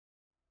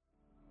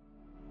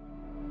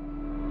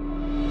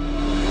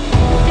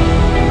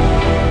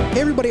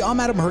everybody.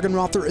 I'm Adam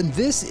Hergenrother, and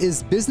this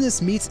is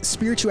Business Meets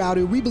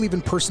Spirituality. We believe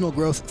in personal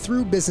growth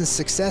through business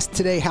success.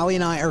 Today, Hallie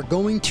and I are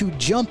going to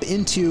jump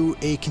into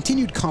a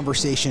continued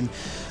conversation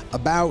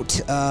about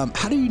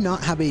how do you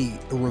not have a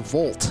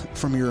revolt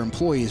from your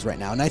employees right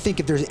now. And I think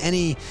if there's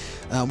any,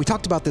 we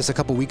talked about this a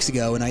couple weeks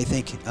ago, and I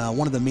think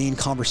one of the main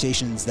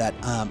conversations that,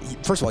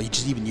 first of all,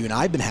 even you and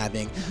I have been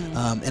having,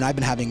 and I've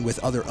been having with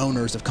other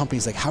owners of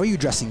companies, like, how are you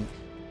addressing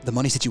the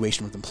money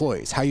situation with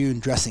employees? How are you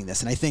addressing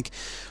this? And I think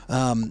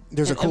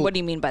there's a cool... And what do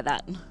you mean by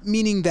that?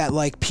 Meaning that,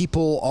 like,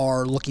 people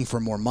are looking for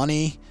more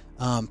money.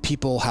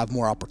 People have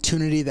more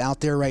opportunity out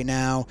there right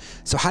now.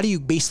 So how do you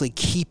basically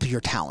keep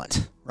your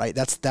talent? Right,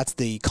 that's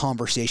the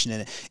conversation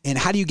in it, and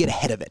how do you get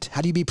ahead of it?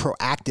 How do you be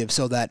proactive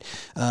so that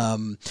I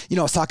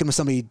was talking with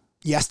somebody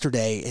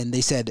yesterday, and they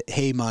said,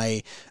 "Hey,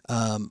 my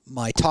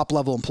top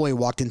level employee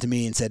walked into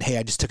me and said, 'Hey,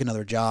 I just took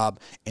another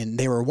job,' and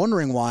they were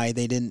wondering why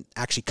they didn't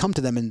actually come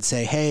to them and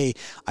say, 'Hey,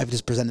 I've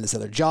just presented this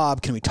other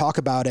job. Can we talk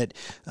about it?'"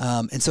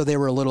 And so they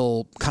were a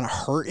little kind of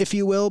hurt, if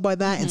you will, by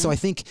that. And so I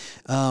think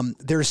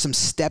there's some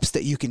steps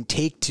that you can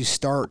take to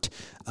start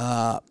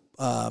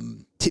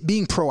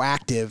being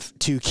proactive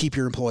to keep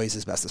your employees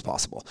as best as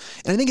possible.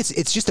 And I think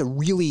it's just a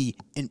really,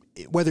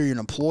 whether you're an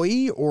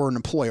employee or an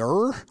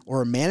employer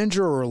or a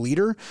manager or a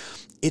leader,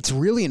 it's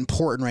really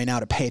important right now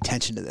to pay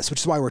attention to this,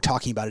 which is why we're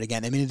talking about it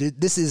again. I mean,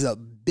 this is a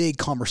big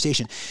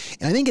conversation.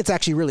 And I think it's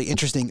actually really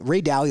interesting.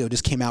 Ray Dalio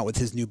just came out with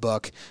his new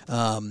book,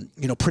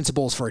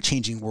 Principles for a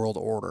Changing World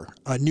Order,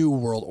 a New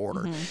World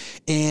Order.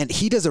 And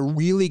he does a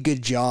really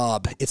good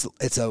job.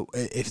 It's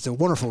a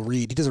wonderful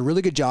read. He does a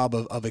really good job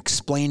of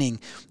explaining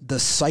the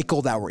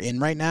cycle that we're in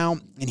right now.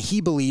 And he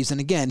believes,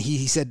 and again,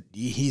 he said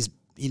he's,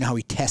 how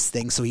he tests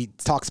things. So he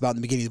talks about in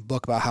the beginning of the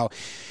book about how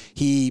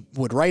he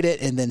would write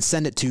it and then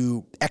send it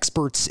to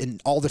experts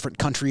in all different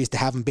countries to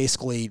have them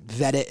basically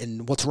vet it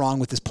and what's wrong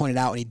with this pointed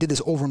out. And he did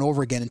this over and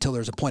over again until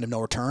there's a point of no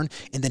return.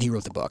 And then he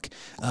wrote the book.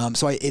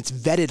 So it's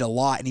vetted a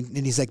lot.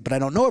 And he's like, but I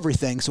don't know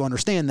everything. So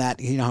understand that,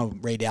 how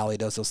Ray Dalio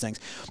does those things.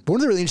 But one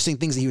of the really interesting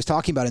things that he was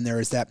talking about in there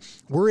is that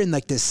we're in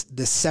like this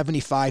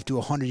 75 to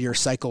 100 year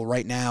cycle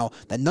right now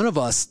that none of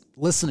us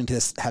listening to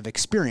this have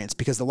experienced,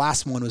 because the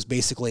last one was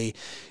basically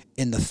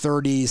in the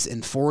 30s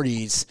and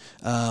 40s.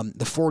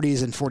 The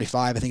 40s and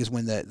 45, I think, is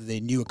when the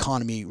new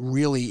economy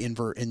really in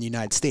the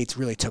United States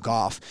really took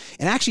off.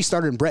 And actually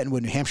started in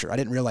Brettonwood, New Hampshire. I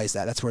didn't realize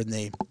that. That's where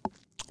the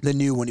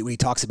new, when he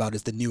talks about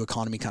is the new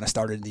economy kind of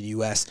started in the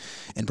U.S.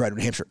 and Brettonwood,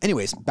 New Hampshire.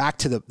 Anyways, back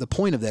to the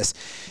point of this.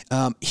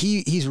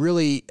 He's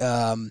really,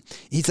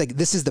 he's like,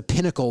 this is the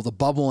pinnacle, the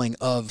bubbling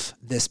of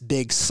this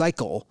big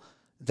cycle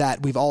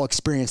that we've all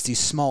experienced, these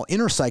small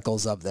inner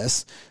cycles of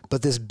this,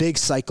 but this big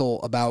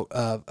cycle about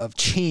of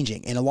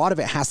changing. And a lot of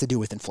it has to do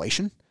with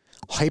inflation,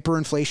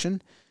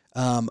 hyperinflation,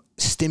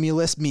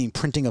 stimulus, meaning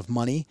printing of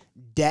money,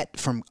 debt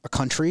from a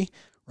country,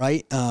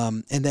 right?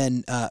 And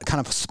then kind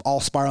of all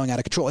spiraling out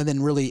of control. And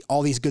then really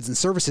all these goods and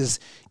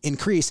services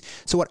increase.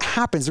 So what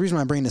happens, the reason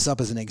why I'm bringing this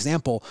up as an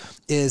example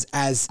is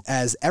as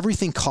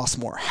everything costs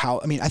more.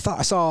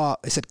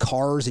 I said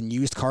cars and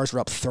used cars were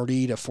up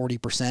 30 to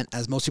 40%.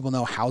 As most people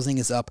know, housing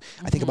is up,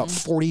 I think about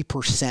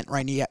 40%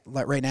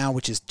 right now,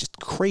 which is just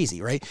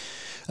crazy, right?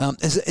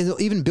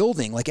 Even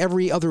building, like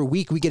every other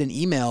week we get an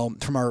email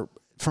from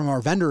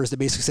our vendors that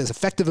basically says,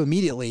 effective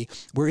immediately,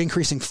 we're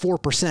increasing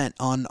 4%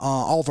 on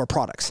all of our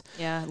products.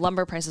 Yeah,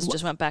 lumber prices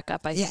just went back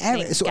up. I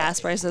think gas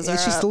prices are up.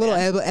 It's just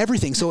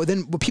everything. So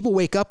then when people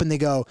wake up and they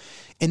go,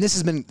 and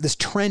this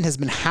trend has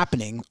been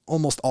happening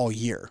almost all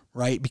year,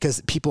 right?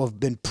 Because people have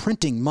been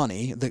printing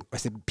money. The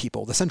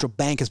central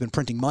bank has been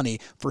printing money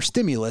for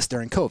stimulus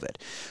during COVID.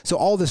 So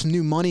all this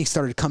new money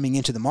started coming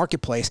into the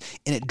marketplace,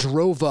 and it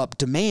drove up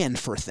demand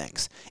for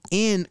things.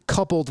 And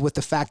coupled with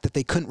the fact that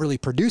they couldn't really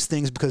produce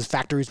things because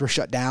factories were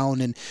shut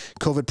down and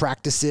COVID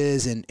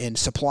practices and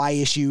supply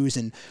issues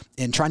and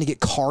trying to get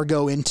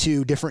cargo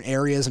into different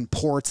areas and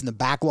ports, and the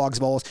backlogs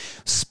of all this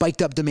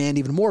spiked up demand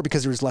even more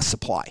because there was less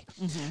supply.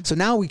 So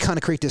now we kind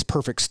of create this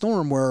perfect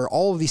storm where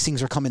all of these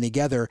things are coming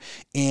together,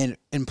 and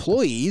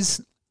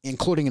employees,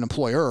 including an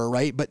employer,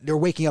 right? But they're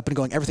waking up and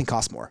going, everything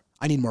costs more.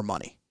 I need more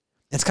money.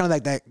 It's kind of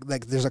like that,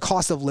 like there's a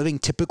cost of living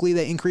typically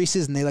that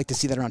increases, and they like to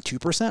see that around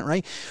 2%,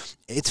 right?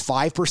 It's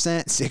 5%,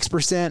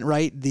 6%,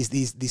 right?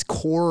 These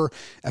core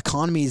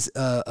economies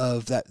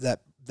of that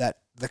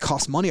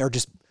cost money are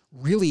just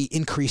really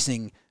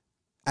increasing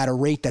at a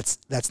rate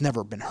that's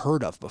never been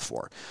heard of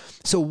before.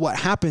 So what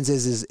happens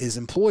is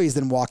employees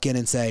then walk in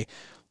and say,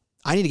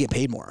 I need to get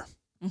paid more.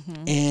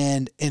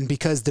 And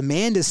because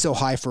demand is so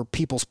high for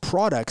people's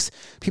products,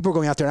 people are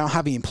going out there, not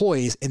having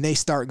employees, and they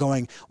start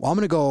going, well, I'm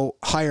going to go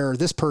hire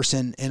this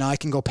person and I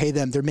can go pay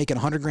them. They're making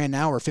 $100,000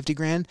 now or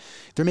 $50,000.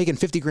 If they're making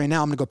 $50,000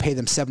 now, I'm going to go pay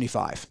them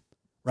 75.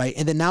 Right.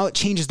 And then now it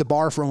changes the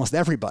bar for almost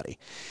everybody.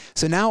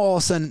 So now all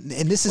of a sudden,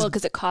 and this is... Well,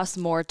 because it costs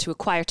more to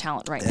acquire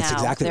talent right that's now.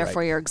 Exactly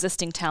Therefore, right. Your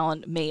existing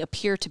talent may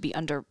appear to be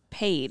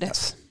underpaid.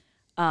 Yes.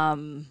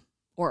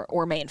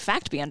 Or may in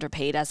fact be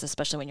underpaid,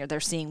 especially when they're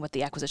seeing what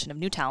the acquisition of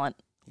new talent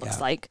looks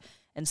like.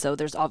 And so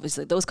there's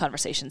obviously those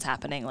conversations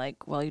happening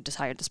like, well, you just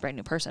hired this brand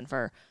new person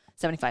for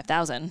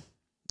 $75,000.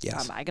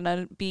 Yes. Am I going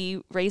to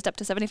be raised up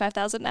to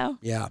 75,000 now?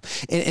 Yeah.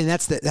 And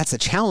that's the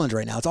challenge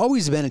right now. It's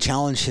always been a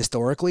challenge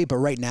historically, but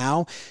right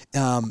now,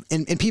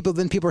 and people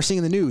are seeing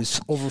in the news,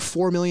 over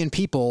 4 million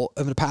people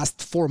over the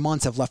past 4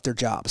 months have left their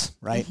jobs,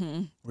 right?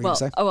 Well,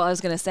 I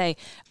was going to say,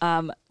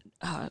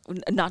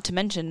 not to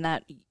mention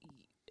that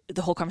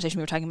the whole conversation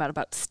we were talking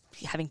about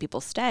having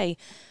people stay,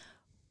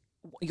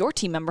 your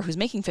team member who's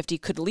making 50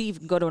 could leave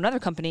and go to another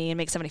company and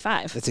make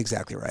 75. That's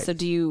exactly right. So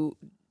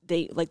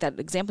they like that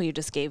example you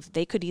just gave,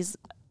 they could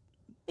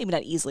maybe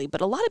not easily,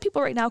 but a lot of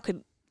people right now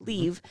could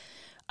leave.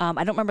 I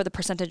don't remember the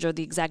percentage or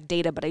the exact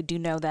data, but I do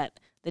know that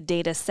the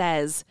data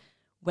says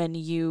when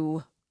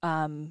you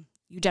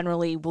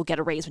generally will get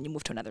a raise when you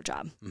move to another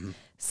job.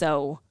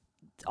 So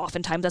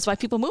oftentimes that's why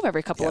people move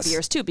every couple of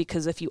years too,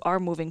 because if you are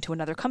moving to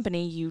another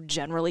company, you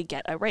generally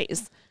get a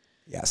raise.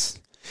 Yes.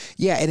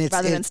 Yeah, and it's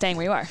rather than staying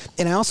where you are.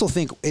 And I also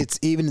think it's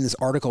even in this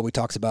article we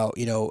talks about,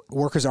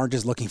 workers aren't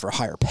just looking for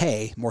higher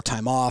pay, more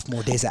time off,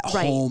 more days at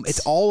home.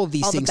 It's all of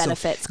these things. All the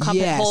benefits,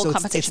 so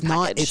compensation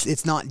package.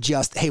 It's not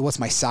just, hey, what's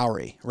my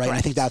salary, right? And I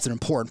think that's an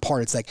important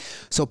part. It's like,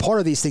 so part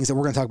of these things that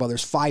we're going to talk about,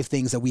 there's 5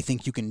 things that we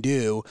think you can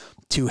do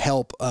to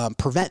help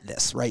prevent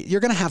this, right?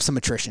 You're going to have some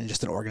attrition in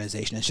just an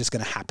organization. It's just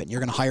going to happen. You're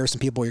going to hire some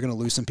people. You're going to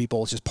lose some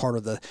people. It's just part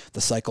of the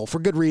cycle for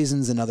good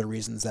reasons and other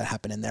reasons that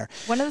happen in there.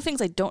 One of the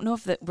things I don't know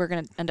if we're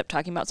going to end up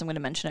talking about, so I'm going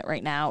to mention it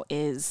right now,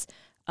 is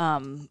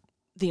the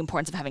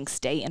importance of having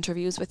stay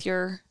interviews with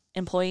your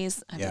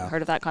employees. Have you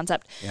heard of that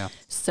concept? Yeah.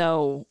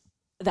 So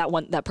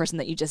that person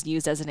that you just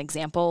used as an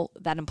example,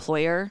 that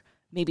employer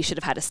maybe should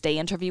have had a stay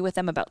interview with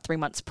them about 3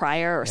 months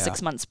prior or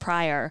 6 months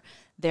prior.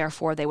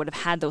 Therefore, they would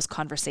have had those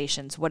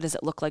conversations. What does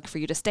it look like for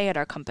you to stay at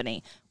our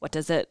company?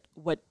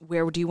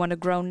 Where do you want to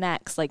grow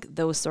next? Like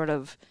those sort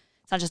of,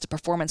 it's not just a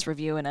performance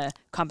review and a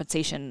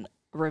compensation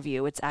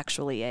review. It's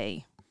actually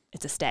a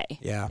stay.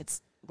 Yeah.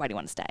 Why do you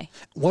want to stay?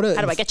 How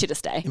do I get you to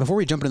stay? Before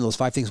we jump into those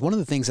 5 things, one of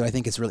the things that I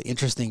think is really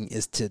interesting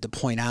is to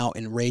point out,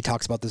 and Ray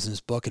talks about this in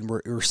his book, and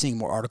we're seeing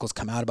more articles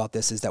come out about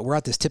this, is that we're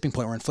at this tipping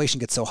point where inflation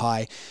gets so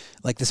high.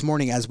 Like this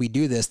morning, as we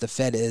do this, the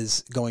Fed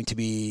is going to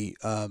be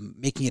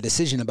making a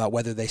decision about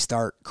whether they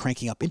start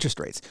cranking up interest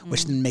rates,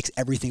 which then makes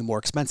everything more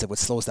expensive, which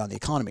slows down the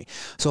economy.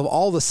 So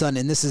all of a sudden,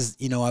 and this is,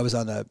 I was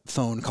on a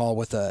phone call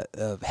with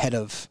a head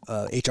of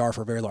HR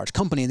for a very large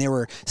company, and they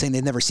were saying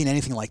they'd never seen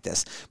anything like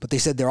this. But they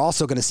said they're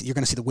also you're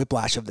going to see the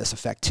whiplash of this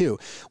effect too,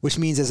 which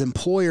means as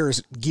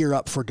employers gear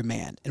up for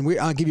demand, and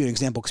I'll give you an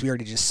example because we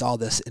already just saw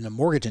this in the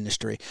mortgage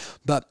industry,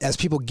 but as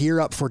people gear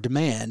up for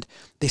demand,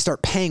 they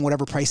start paying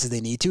whatever prices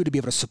they need to be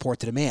able to support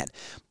the demand.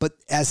 But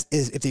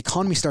if the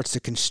economy starts to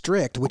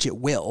constrict, which it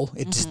will,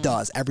 it just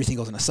does, everything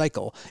goes in a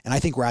cycle. And I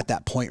think we're at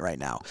that point right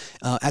now.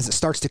 As it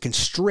starts to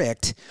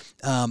constrict,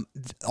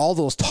 all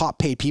those top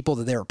paid people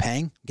that they were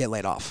paying get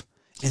laid off.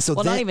 And so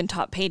not even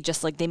top paid,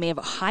 just like they may have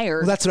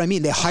hired. Well, that's what I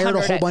mean. They hired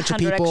a whole bunch of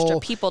people. Extra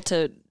people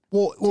to.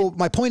 Well,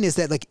 my point is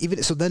that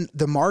then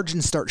the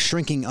margins start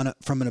shrinking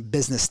from a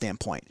business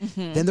standpoint.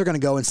 Then they're going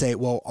to go and say,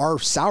 well, our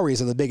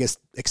salaries are the biggest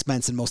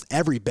expense in most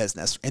every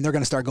business, and they're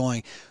going to start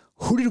going,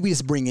 who did we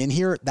just bring in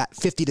here? That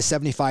 $50,000 to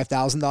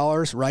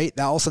 $75,000, right?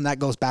 Now all of a sudden that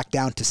goes back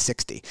down to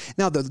 $60,000.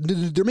 Now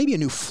there may be a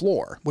new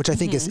floor, which I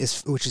think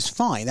is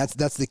fine. That's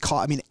the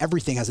cost. I mean,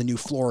 everything has a new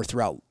floor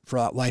throughout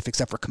life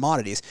except for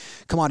commodities.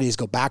 Commodities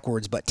go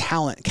backwards, but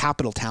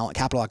capital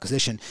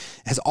acquisition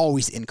has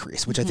always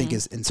increased, which I think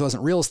is, and so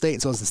isn't real estate,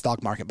 and so isn't the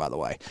stock market, by the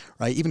way,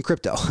 right? Even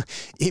crypto.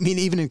 I mean,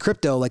 even in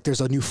crypto, like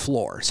there's a new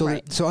floor. So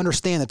so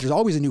understand that there's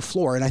always a new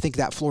floor, and I think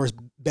that floor has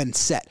been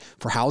set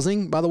for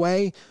housing, by the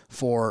way,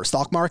 for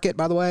stock market,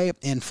 by the way,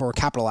 and for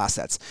capital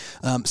assets.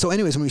 So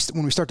anyways,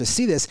 when we start to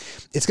see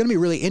this, it's going to be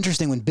really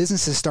interesting when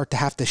businesses start to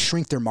have to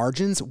shrink their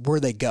margins, where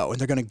they go, and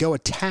they're going to go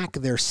attack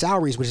their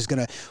salaries, which is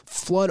going to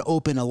flood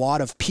open a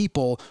lot of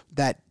people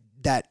that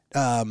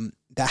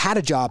had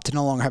a job to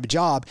no longer have a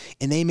job,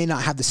 and they may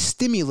not have the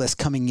stimulus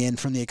coming in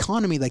from the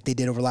economy like they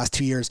did over the last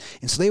 2 years.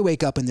 And so they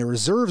wake up and their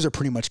reserves are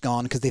pretty much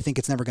gone because they think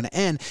it's never going to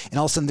end. And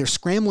all of a sudden they're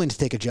scrambling to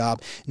take a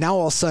job. Now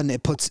all of a sudden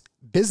it puts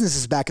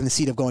businesses back in the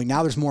seat of going,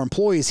 now there's more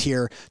employees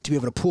here to be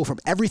able to pull from.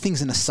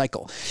 Everything's in a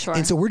cycle. Sure.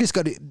 And so we're just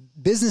going to,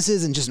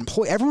 businesses and just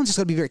everyone's just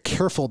going to be very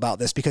careful about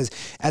this, because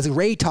as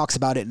Ray talks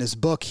about it in his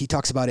book, he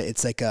talks about it.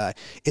 It's like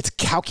it's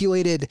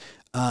calculated.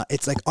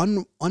 It's like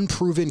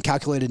unproven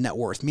calculated net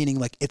worth, meaning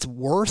like it's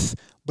worth,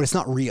 but it's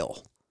not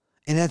real.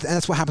 And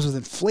that's what happens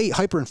with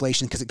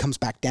hyperinflation, because it comes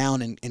back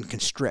down and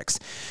constricts.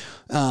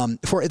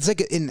 It's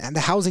like in the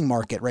housing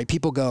market, right?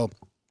 People go,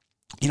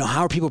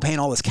 how are people paying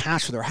all this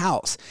cash for their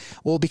house?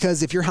 Well,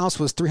 because if your house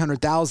was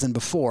 $300,000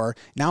 before,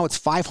 now it's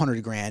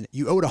 $500,000.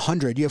 You owed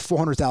 $100,000. You have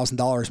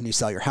 $400,000 when you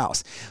sell your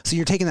house. So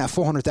you're taking that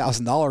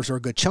 $400,000 or a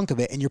good chunk of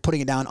it, and you're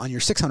putting it down on your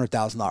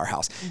 $600,000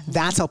 house.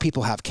 That's how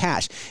people have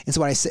cash. And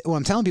so what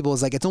I'm telling people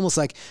is like, it's almost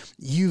like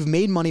you've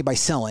made money by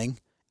selling,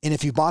 and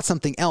if you bought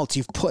something else,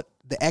 you've put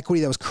the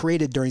equity that was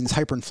created during this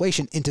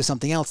hyperinflation into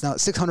something else. Now,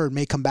 600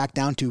 may come back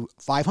down to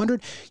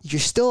 500. You're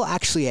still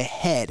actually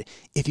ahead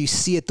if you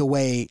see it the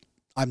way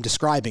I'm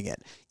describing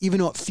it. Even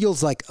though it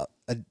feels like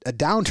a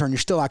downturn, you're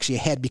still actually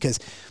ahead because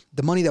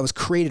the money that was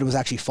created was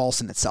actually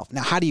false in itself.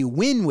 Now, how do you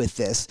win with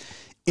this?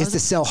 Is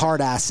to sell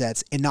hard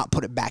assets and not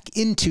put it back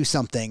into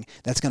something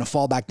that's going to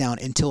fall back down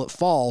until it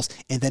falls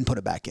and then put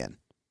it back in.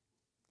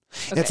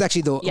 Okay. That's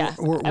actually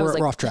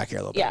we're off track here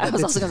a little bit. Yeah, I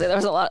was also going to say there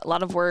was a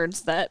lot of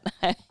words that.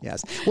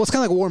 Yes. Well, it's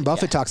kind of like what Warren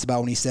Buffett talks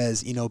about when he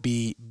says,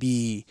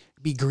 be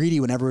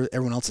greedy whenever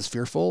everyone else is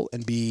fearful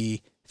and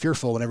be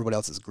fearful when everybody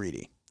else is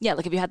greedy. Yeah,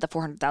 like if you had the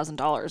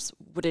 $400,000,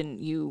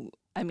 wouldn't you?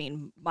 I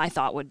mean, my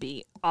thought would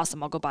be,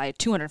 awesome, I'll go buy a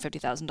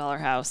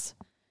 $250,000 house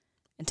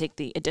and take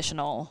the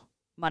additional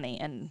money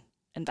and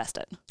invest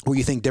it. Well,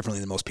 you think differently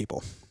than most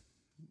people.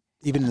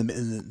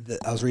 Even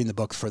I was reading the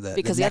book for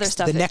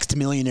the next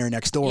millionaire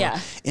next door,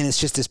 and it's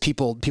just as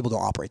people don't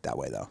operate that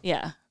way though.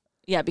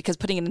 Yeah, because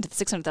putting it into the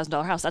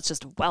 $600,000 house, that's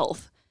just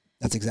wealth.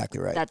 That's exactly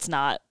right. That's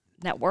not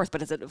net worth,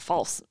 but is it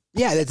false?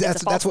 Yeah,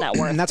 that's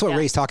what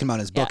Ray's talking about in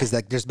his book is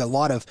that there's been a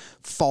lot of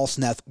false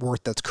net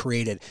worth that's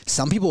created.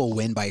 Some people will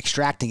win by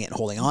extracting it and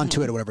holding on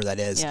to it or whatever that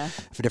is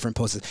for different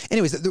posts.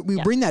 Anyways,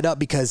 we bring that up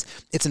because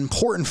it's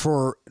important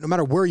for no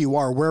matter where you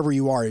are, wherever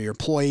you are, your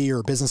employee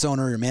or business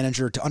owner, your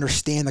manager, to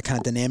understand the kind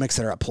of dynamics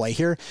that are at play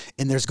here.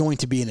 And there's going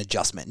to be an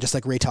adjustment, just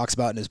like Ray talks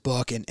about in his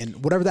book.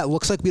 And whatever that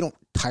looks like, we don't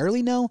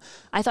entirely know.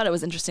 I thought it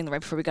was interesting right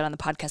before we got on the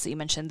podcast that you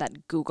mentioned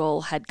that Google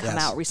had come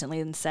out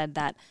recently and said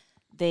that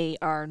they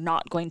are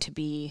not going to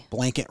be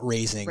blanket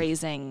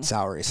raising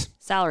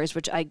salaries,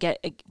 which I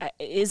get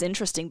is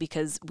interesting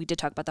because we did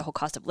talk about the whole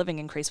cost of living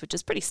increase, which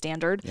is pretty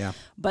standard. Yeah.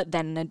 But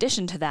then in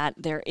addition to that,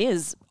 there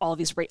is all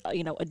these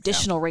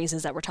additional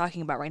raises that we're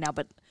talking about right now.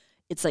 But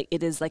it's like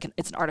it's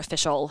an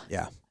artificial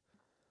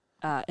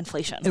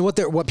inflation. And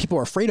what people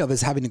are afraid of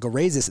is having to go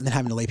raise this and then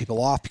having to lay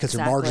people off because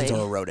their margins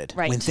are eroded.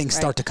 Right. When things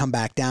start to come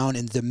back down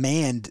and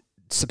demand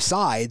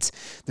subsides,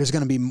 there's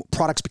going to be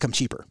products become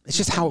cheaper. It's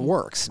just how it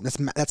works.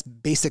 That's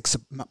basic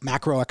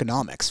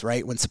macroeconomics,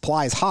 right? When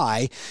supply is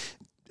high,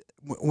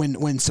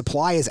 when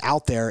supply is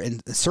out there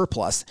in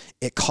surplus,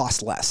 it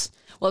costs less.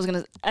 Well,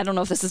 I don't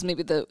know if this is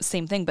maybe the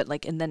same thing, but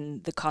and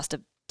then the cost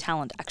of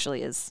talent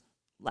actually is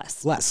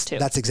less too.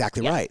 That's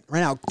exactly right.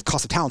 Right now,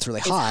 cost of talent's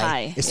really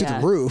high. It's through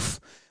the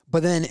roof.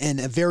 But then and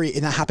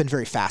that happened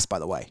very fast, by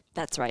the way.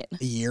 That's right.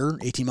 A year,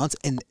 18 months,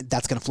 and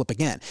that's going to flip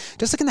again.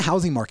 Just like in the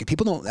housing market,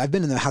 I've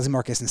been in the housing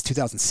market since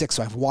 2006,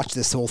 so I've watched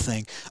this whole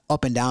thing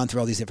up and down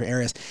through all these different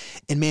areas.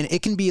 And man,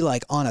 it can be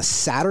like on a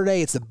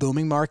Saturday, it's the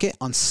booming market.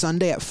 On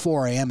Sunday at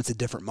 4 a.m., it's a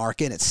different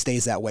market, and it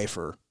stays that way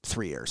for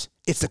 3 years.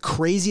 It's the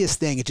craziest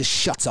thing. It just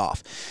shuts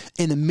off.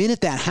 And the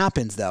minute that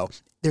happens, though,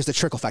 there's the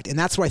trickle effect, and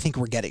that's what I think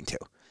we're getting to.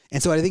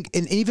 And so I think,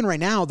 and even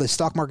right now, the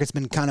stock market's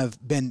been kind of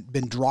been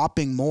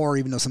dropping more,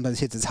 even though sometimes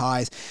it hits its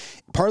highs,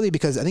 partly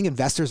because I think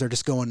investors are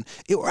just going.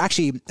 I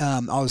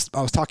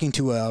was talking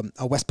to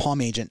a West Palm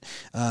agent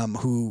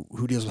who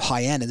deals with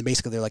high end, and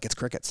basically they're like, it's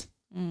crickets.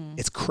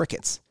 It's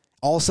crickets.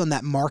 All of a sudden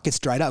that market's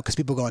dried up because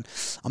people are going,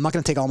 I'm not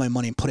going to take all my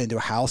money and put it into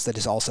a house that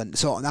is all of a sudden.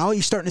 So now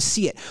you're starting to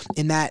see it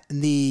in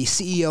the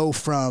CEO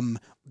from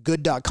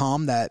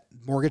good.com, that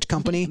mortgage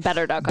company,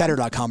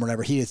 better.com or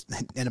whatever, he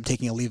ended up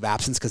taking a leave of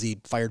absence because he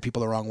fired people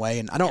the wrong way.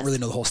 And I don't really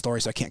know the whole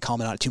story, so I can't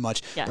comment on it too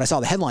much, but I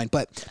saw the headline.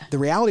 But the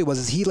reality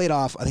was he laid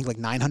off, I think, like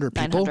 900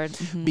 people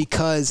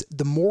because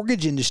the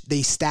mortgage industry,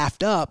 they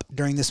staffed up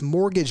during this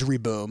mortgage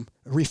refinance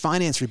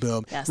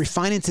reboom.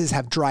 Refinances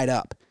have dried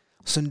up.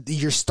 So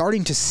you're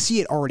starting to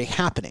see it already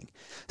happening.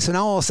 So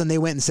now all of a sudden they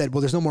went and said, well,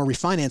 there's no more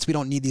refinance. We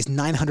don't need these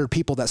 900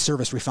 people that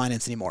service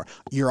refinance anymore.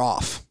 You're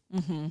off.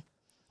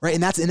 Right.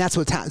 And that's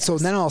what's happening. So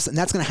then and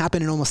that's going to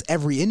happen in almost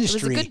every industry.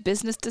 It was a good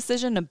business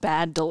decision, a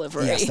bad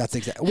delivery. Yes, that's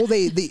exactly. Well,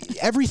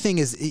 everything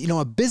is,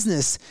 a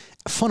business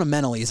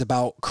fundamentally is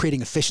about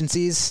creating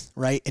efficiencies,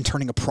 right? And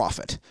turning a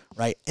profit,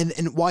 right?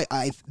 And why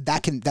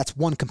that's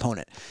one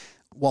component.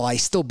 While I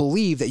still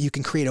believe that you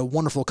can create a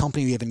wonderful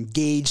company, we have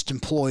engaged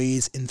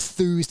employees,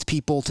 enthused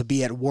people to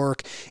be at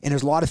work, and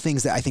there's a lot of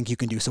things that I think you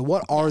can do. So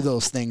what are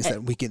those things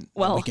that we can do?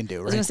 Right? I was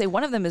going to say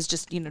one of them is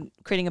just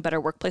creating a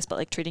better workplace, but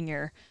like treating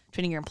your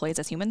employees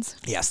as humans.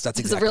 Yes, that's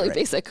exactly it's a really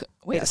basic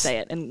way to say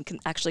it, and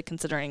actually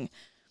considering,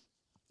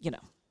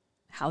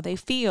 how they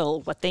feel,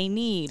 what they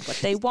need, what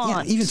they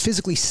want. Yeah, even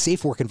physically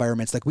safe work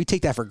environments. Like we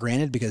take that for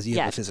granted because you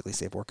have a physically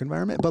safe work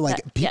environment, but like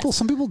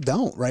some people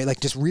don't, right? Like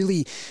just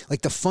really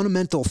like the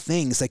fundamental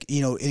things, like,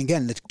 and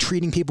again,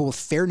 treating people with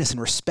fairness and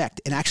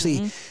respect, and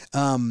actually,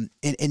 and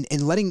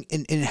knowing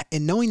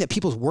that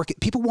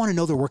people want to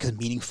know their work is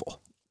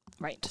meaningful.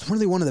 Right. It's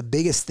really one of the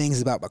biggest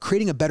things about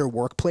creating a better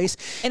workplace.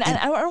 And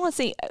I don't want to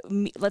say,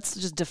 let's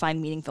just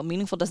define meaningful.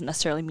 Meaningful doesn't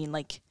necessarily mean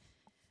like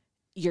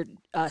you're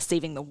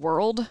saving the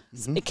world.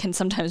 It can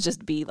sometimes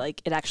just be like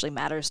it actually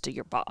matters to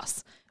your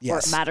boss or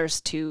it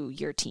matters to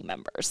your team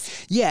members.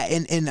 Yeah,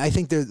 and I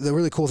think the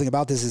really cool thing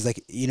about this is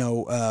like, you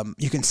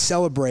can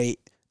celebrate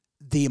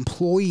the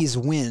employees'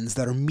 wins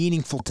that are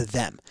meaningful to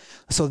them.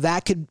 So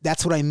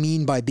that's what I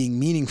mean by being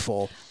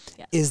meaningful.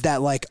 Is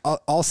that like all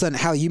of a sudden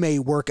how you may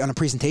work on a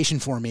presentation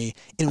for me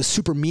and it was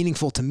super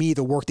meaningful to me,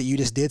 the work that you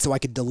just did, so I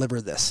could deliver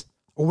this.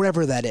 or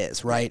whatever that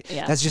is, right?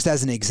 Yeah. That's just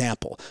as an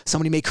example.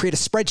 Somebody may create a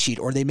spreadsheet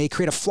or they may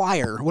create a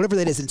flyer, whatever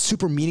that is, and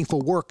super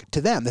meaningful work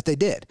to them that they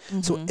did.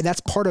 So, and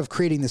that's part of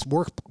creating this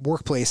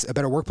workplace, a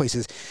better workplace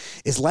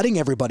is letting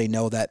everybody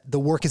know that the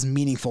work is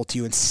meaningful to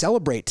you and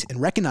celebrate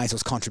and recognize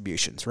those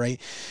contributions,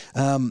 right?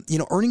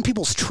 Earning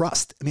people's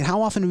trust. I mean,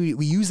 how often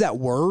we use that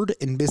word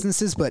in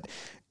businesses, but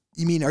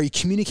are you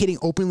communicating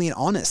openly and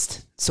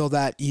honest so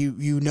that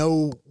you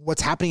know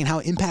what's happening and how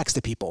it impacts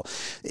the people?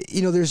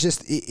 There's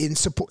just in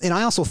support. And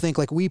I also think,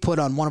 like, we put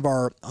on one of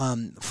our,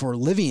 for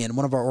Livian,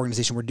 one of our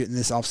organization, we're doing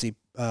this, obviously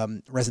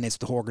resonates with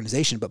the whole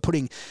organization, but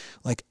putting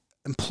like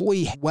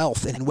employee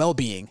wealth and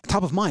well-being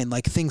top of mind,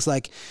 like things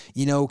like,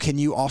 can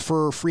you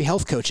offer free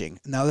health coaching?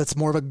 Now that's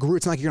more of a group.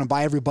 It's not like you're going to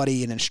buy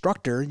everybody an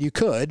instructor. You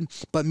could,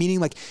 but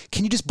meaning like,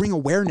 can you just bring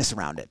awareness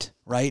around it?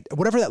 Right?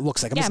 Whatever that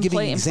looks like. I'm just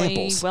giving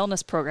examples. Employee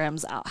wellness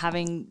programs,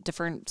 having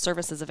different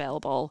services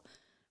available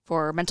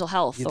for mental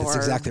health, that's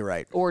exactly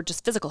right. Or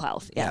just physical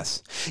health. Yeah.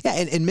 Yes. Yeah.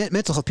 And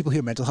mental health, people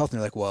hear mental health and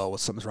they're like, well,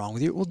 something's wrong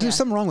with you. Well, there's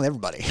something wrong with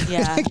everybody.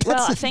 Yeah.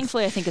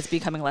 Thankfully, I think it's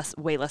becoming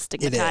way less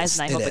stigmatized,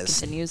 and I hope it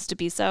continues to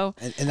be so.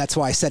 And that's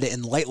why I said it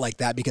in light like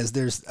that, because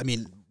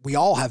we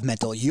all have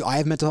I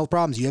have mental health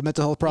problems. You have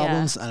mental health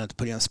problems. I don't have to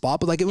put you on the spot,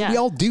 but like we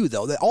all do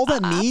though. All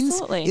that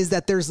means is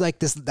that there's like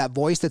that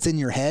voice that's in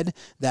your head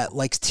that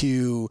likes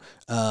to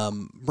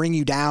bring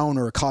you down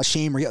or cause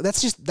shame, or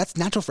that's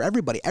natural for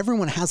everybody.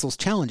 Everyone has those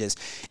challenges,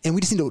 and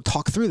we just need to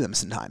talk through them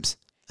sometimes.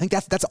 I think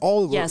that's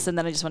all. Yes, and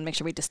then I just want to make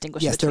sure we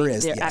distinguish between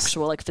the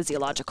actual like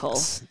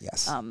physiological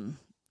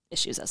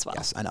issues as well.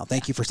 Yes, I know.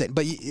 Thank you for saying.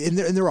 But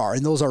there are,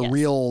 and those are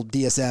real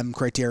DSM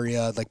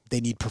criteria. Like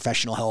they need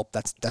professional help.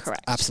 That's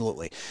correct.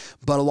 Absolutely.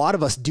 But a lot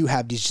of us do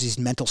have these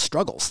mental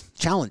struggles,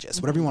 challenges,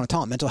 whatever you want to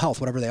call it, mental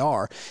health, whatever they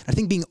are. And I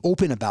think being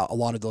open about a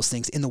lot of those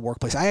things in the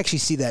workplace, I actually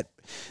see that.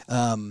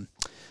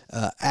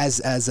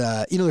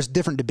 There's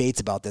different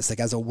debates about this. Like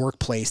as a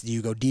workplace, do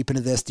you go deep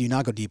into this? Do you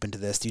not go deep into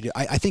this?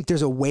 I think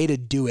there's a way to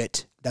do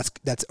it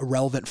that's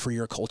relevant for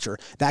your culture.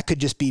 That could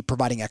just be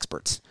providing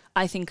experts.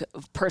 I think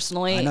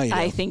personally,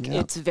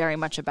 it's very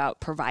much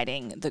about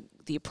providing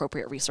the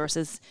appropriate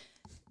resources,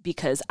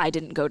 because I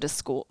didn't go to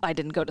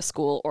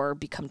school or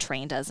become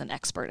trained as an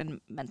expert in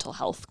mental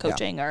health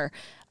coaching or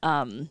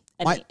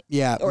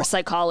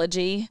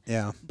psychology.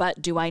 Yeah.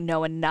 But do I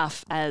know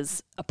enough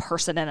as a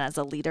person and as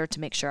a leader to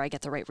make sure I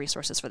get the right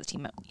resources for the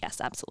team? Yes,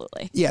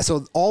 absolutely. Yeah.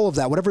 So all of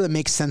that, whatever that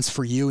makes sense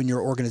for you and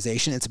your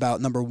organization, it's about,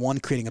 number one,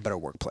 creating a better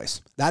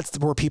workplace. That's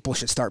where people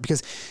should start,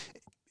 because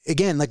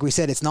again, like we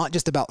said, it's not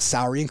just about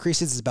salary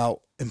increases. It's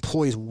about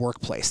employees'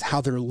 workplace,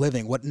 how they're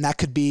living. And that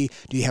could be,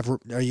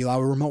 are you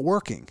allowing remote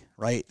working,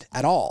 right?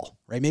 At all,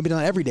 right? Maybe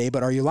not every day,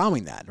 but are you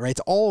allowing that, right?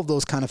 It's all of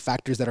those kind of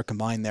factors that are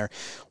combined there.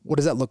 What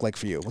does that look like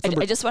for you?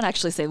 I just want to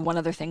actually say one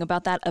other thing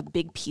about that. A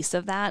big piece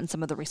of that and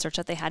some of the research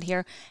that they had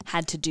here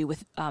had to do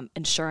with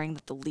ensuring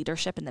that the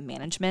leadership and the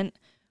management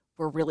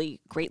were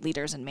really great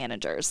leaders and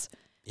managers.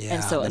 Yeah,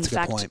 and so in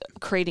fact,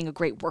 creating a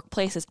great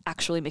workplace is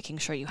actually making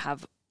sure you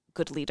have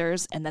good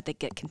leaders and that they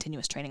get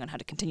continuous training on how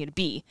to continue to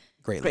be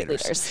great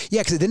leaders. Yeah,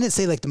 because it didn't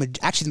say like the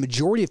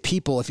majority of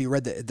people, if you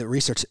read the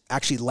research,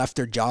 actually left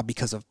their job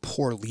because of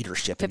poor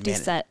leadership.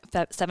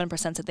 57%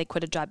 said they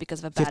quit a job because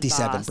of a bad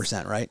boss.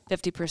 57%, right?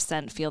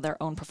 50% feel their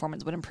own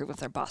performance would improve if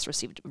their boss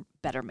received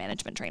better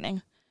management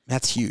training.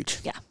 That's huge.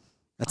 Yeah.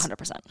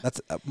 100%.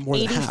 That's more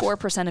than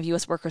 84% of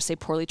U.S. workers say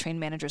poorly trained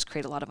managers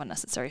create a lot of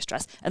unnecessary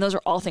stress. And those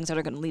are all things that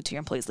are going to lead to your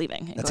employees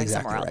leaving and going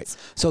somewhere else. Right.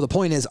 So the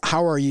point is,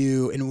 how are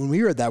you, and when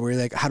we read that, we were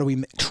like, how do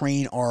we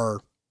train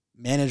our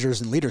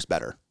managers and leaders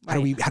better?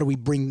 Right. How do we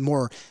bring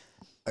more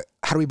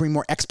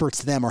experts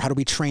to them, or how do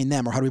we train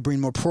them, or how do we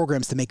bring more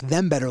programs to make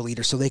them better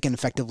leaders so they can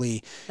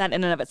effectively... That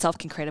in and of itself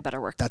can create a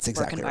better work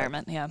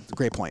environment. Right. Yeah.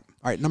 Great point.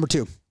 All right, number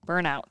 2.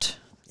 Burnout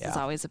is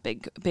always a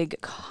big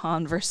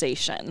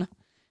conversation.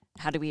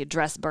 How do we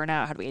address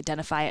burnout? How do we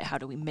identify it? How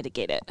do we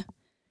mitigate it?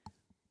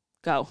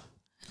 Go.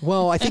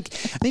 Well, I think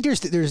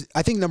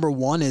number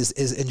one is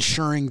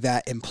ensuring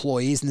that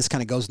employees, and this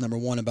kind of goes to number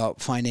one about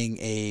finding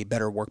a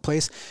better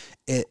workplace.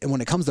 And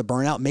when it comes to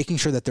burnout, making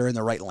sure that they're in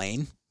the right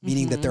lane,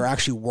 meaning that they're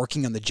actually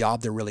working on the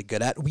job they're really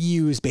good at. We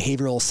use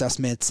behavioral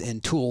assessments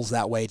and tools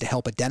that way to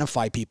help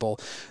identify people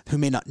who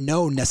may not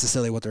know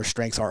necessarily what their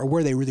strengths are or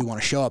where they really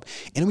want to show up.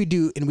 And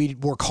we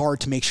work hard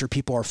to make sure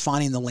people are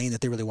finding the lane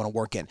that they really want to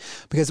work in.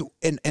 Because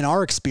in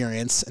our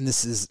experience, and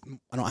this is,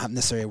 I don't have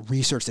necessarily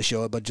research to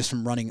show it, but just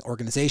from running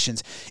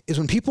organizations, is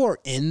when people are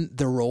in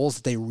the roles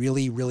that they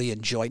really, really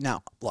enjoy.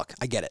 Now, look,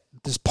 I get it.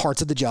 There's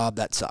parts of the job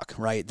that suck,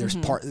 right?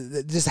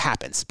 This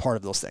happens, part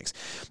of those things.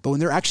 But when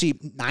they're actually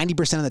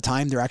 90% of the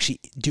time, they're actually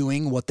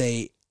doing what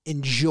they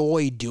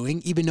enjoy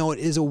doing, even though it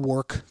is a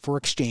work for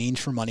exchange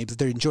for money, but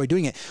they enjoy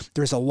doing it,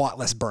 there's a lot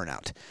less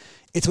burnout.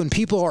 It's when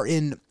people are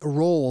in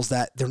roles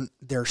that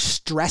they're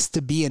stressed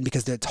to be in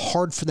because it's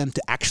hard for them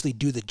to actually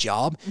do the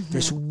job.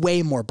 There's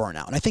way more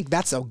burnout. And I think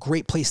that's a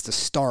great place to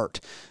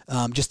start,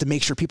 just to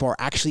make sure people are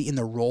actually in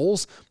the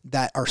roles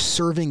that are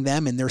serving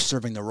them and they're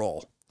serving the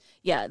role.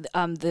 Yeah.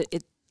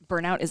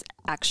 burnout is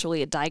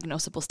actually a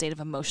diagnosable state of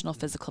emotional,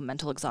 physical,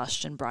 mental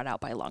exhaustion brought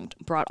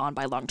on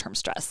by long-term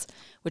stress,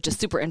 which is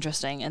super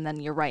interesting. And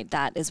then you're right,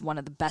 that is one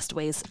of the best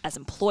ways as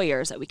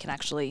employers that we can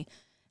actually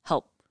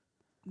help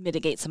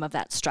mitigate some of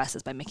that stress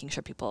is by making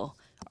sure people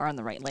are on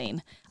the right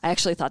lane. I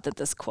actually thought that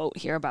this quote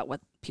here about what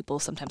people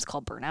sometimes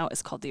call burnout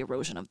is called the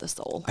erosion of the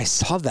soul. I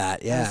saw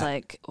that. Yeah. I was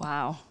like,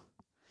 wow.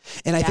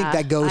 And I think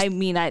that goes, I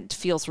mean, it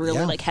feels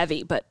really like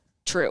heavy, but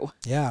true.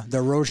 Yeah, the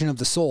erosion of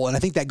the soul. And I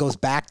think that goes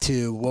back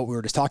to what we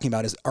were just talking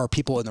about is, are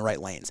people in the right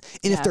lanes?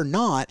 And if they're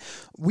not,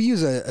 we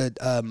use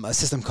a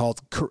system called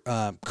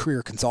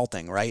career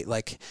consulting, right?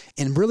 Like,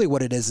 and really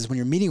what it is when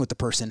you're meeting with the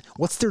person,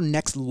 what's their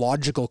next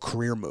logical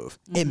career move?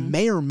 It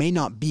may or may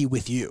not be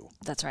with you.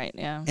 That's right,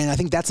 yeah. And I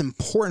think that's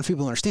important for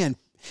people to understand.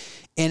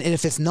 And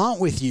if it's not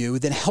with you,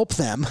 then help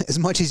them as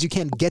much as you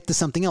can get to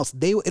something else.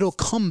 It'll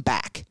come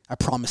back. I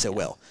promise it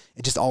will.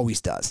 It just always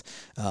does.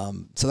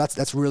 So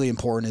that's really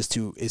important is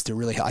to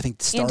really help. I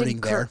think starting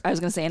there. I was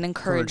going to say, and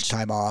encourage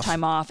time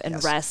off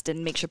and rest,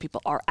 and make sure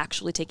people are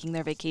actually taking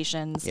their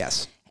vacations.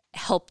 Yes.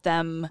 Help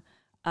them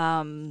help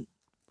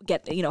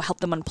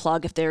them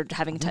unplug if they're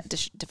having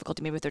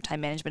difficulty maybe with their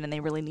time management and they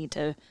really need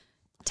to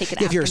take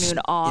an afternoon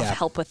off,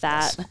 help with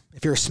that. Yes.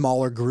 If you're a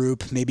smaller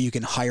group, maybe you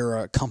can hire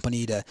a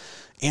company to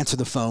answer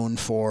the phone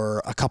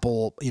for a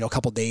couple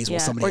days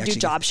while somebody or do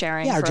job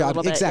sharing for a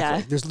little bit.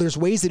 Exactly. Yeah. There's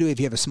ways to do it if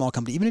you have a small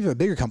company. Even if you have a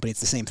bigger company, it's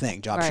the same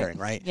thing, job sharing,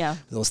 right? Yeah.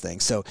 Those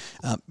things. So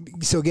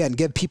again,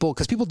 give people,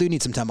 because people do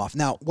need some time off.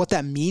 Now, what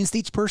that means to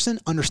each person,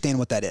 understand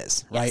what that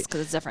is, right? Yes,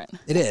 because it's different.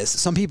 It is.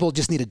 Some people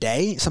just need a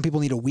day. Some people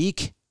need a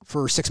week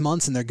for 6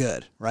 months and they're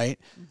good, right?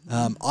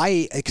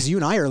 Because you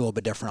and I are a little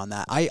bit different on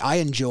that. I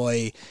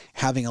enjoy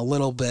having a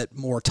little bit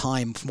more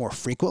time more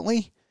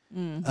frequently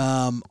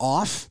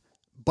off,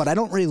 but I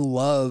don't really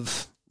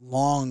love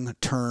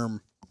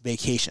long-term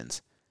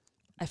vacations.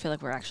 I feel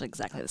like we're actually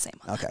exactly the same.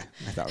 Okay.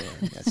 I thought we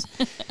were. Yes.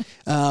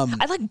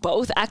 I like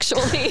both,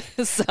 actually.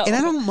 So. And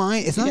I don't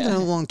mind. It's not that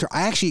I'm long-term.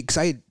 I actually, because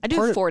I do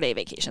 4-day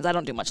vacations. I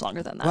don't do much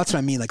longer than that. Well, that's what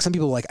I mean. Like some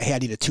people are like, hey, I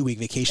need a 2-week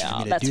vacation for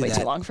me to do that. That's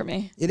way too long for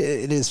me. It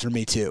is for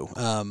me too.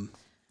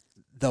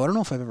 Though I don't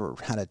know if I've ever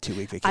had a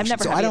 2-week vacation. I've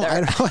never so had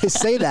I don't know. I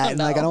say that, and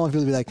no. like I don't want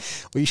people to be like,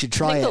 "Well, you should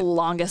try it." The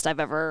longest I've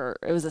ever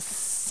it was a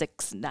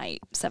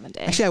 6-night,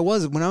 7-day. Actually,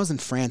 when I was in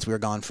France, we were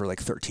gone for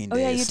like 13 days.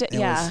 Oh yeah, you did.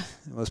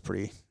 It was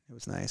pretty. It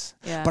was nice.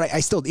 Yeah. But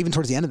I still, even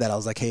towards the end of that, I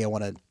was like, "Hey, I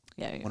want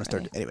to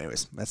start."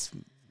 Anyways, that's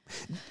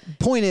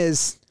point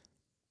is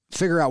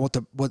figure out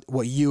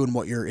what you and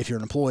if you're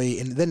an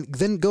employee, and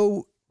then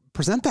go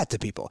present that to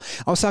people.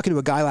 I was talking to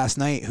a guy last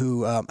night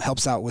who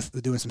helps out with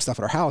doing some stuff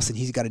at our house, and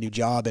he's got a new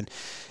job, and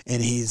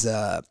he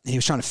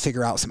was trying to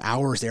figure out some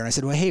hours there. And I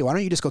said, well, hey, why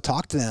don't you just go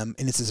talk to them?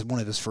 And this is one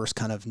of his first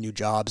kind of new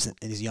jobs, and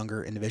he's a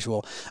younger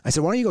individual. I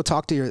said, why don't you go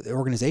talk to your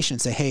organization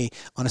and say, hey,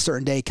 on a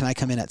certain day, can I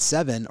come in at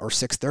 7 or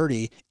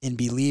 6:30 and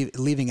be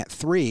leaving at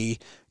 3?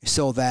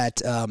 So that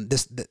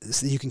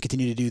so you can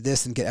continue to do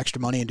this and get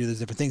extra money and do those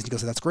different things. And he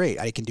goes, that's great.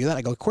 I can do that.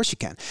 I go, of course you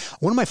can.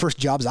 One of my first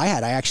jobs I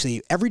had,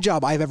 every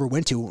job I've ever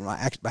went to,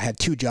 I had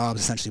 2 jobs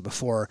essentially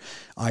before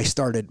I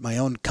started my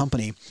own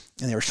company,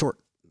 and they were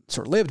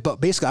short-lived.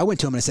 But basically, I went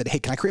to them and I said, hey,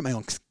 can I create my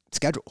own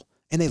schedule?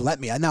 And they let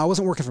me. Now, I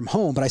wasn't working from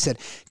home, but I said,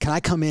 can I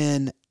come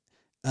in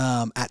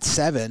at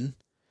 7?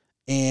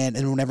 And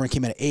when everyone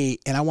came in at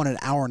 8, and I wanted an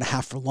hour and a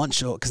half for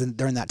lunch, because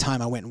during that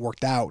time I went and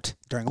worked out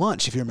during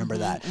lunch, if you remember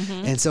that.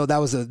 Mm-hmm. And so that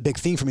was a big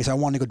thing for me. So I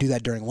wanted to go do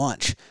that during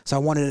lunch. So I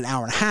wanted an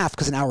hour and a half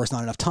because an hour is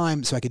not enough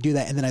time, so I could do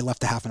that. And then I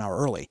left a half an hour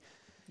early.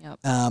 Yep.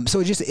 So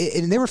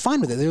and they were fine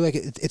with it. They're like,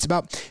 it's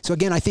about. So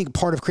again, I think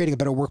part of creating a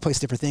better workplace,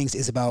 different things,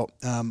 is about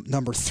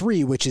number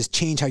 3, which is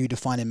change how you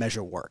define and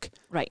measure work.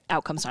 Right,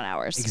 outcomes, not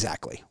hours.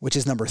 Exactly, which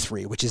is number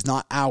 3, which is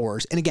not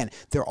hours. And again,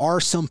 there are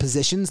some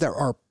positions that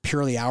are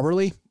purely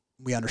hourly.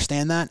 We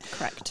understand that.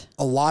 Correct.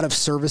 A lot of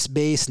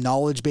service-based,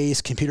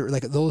 knowledge-based, computer,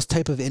 like those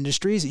type of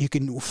industries, you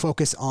can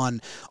focus on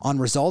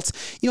results.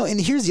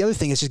 And here's the other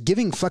thing: is just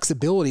giving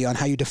flexibility on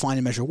how you define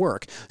and measure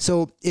work.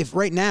 So if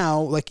right now,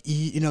 like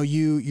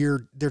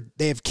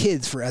they have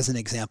kids, for as an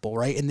example,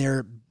 right, and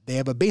they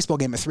have a baseball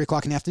game at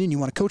 3:00 in the afternoon. You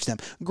want to coach them.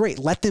 Great.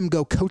 Let them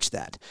go coach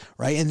that.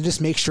 Right. And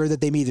just make sure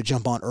that they may either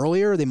jump on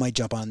earlier, they might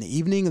jump on in the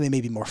evening, or they may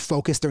be more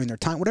focused during their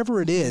time,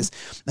 whatever it is.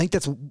 I think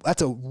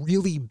that's a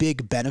really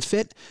big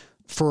benefit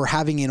for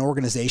having an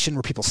organization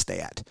where people stay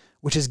at,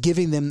 which is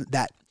giving them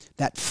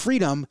that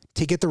freedom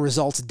to get the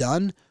results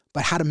done,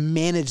 but how to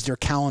manage their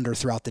calendar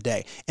throughout the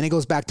day. And it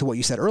goes back to what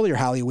you said earlier,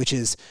 Hallie, which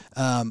is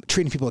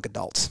treating people like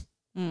adults.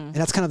 And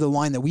that's kind of the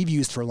line that we've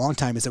used for a long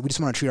time, is that we just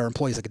want to treat our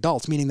employees like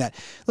adults, meaning that,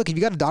 look, if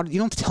you got a daughter, you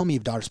don't have to tell me you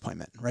have a daughter's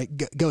appointment, right?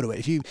 Go to it.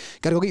 If you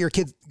got to go get your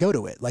kids, go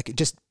to it. Like,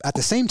 just at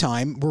the same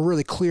time, we're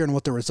really clear on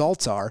what the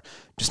results are.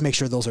 Just make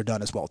sure those are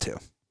done as well too.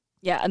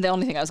 Yeah, and the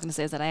only thing I was going to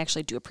say is that I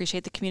actually do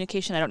appreciate the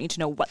communication. I don't need to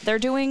know what they're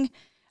doing.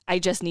 I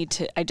just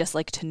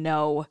like to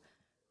know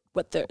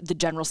what the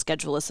general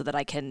schedule is, so that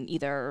I can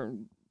either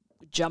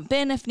jump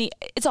in if need.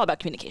 It's all about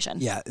communication.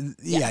 Yeah,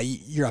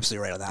 you're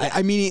absolutely right on that.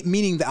 I mean,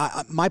 meaning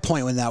that my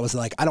point when that was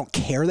like, I don't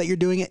care that you're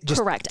doing it.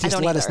 Just, Correct.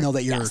 Just let us know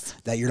that you're Yes.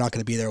 that you're not going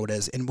to be there. What it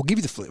is, and we'll give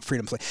you the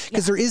freedom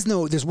because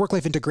there's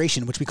work-life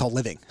integration, which we call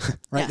living,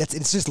 right? Yeah.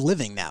 It's just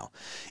living now,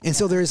 and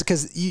so there's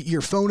because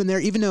your phone in there.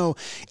 Even though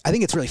I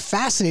think it's really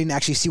fascinating to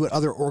actually see what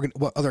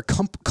other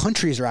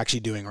countries are actually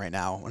doing right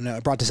now. And I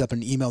brought this up in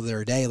an email the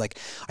other day. Like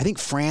I think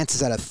France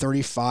is at a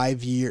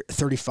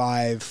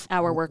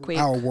 35-hour work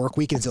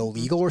week, and it's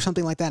illegal or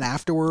something like that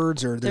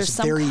afterwards, or there's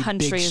some very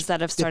countries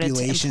that have started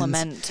to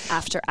implement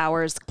after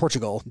hours.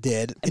 Portugal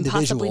did, and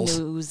individuals.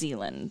 Possibly New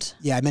Zealand.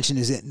 Yeah, I mentioned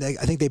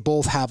I think they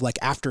both have like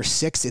after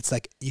 6, it's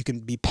like you can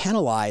be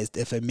penalized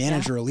if a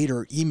manager or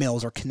leader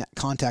emails or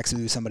contacts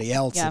with somebody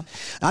else. Yeah. And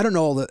I don't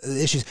know all the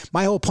issues.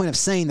 My whole point of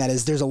saying that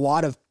is there's a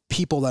lot of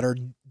people that are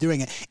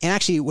doing it. And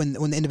actually, when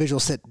the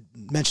individual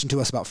mentioned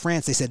to us about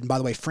France, they said, and by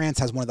the way, France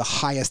has one of the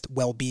highest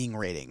well-being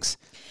ratings.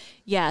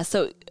 Yeah,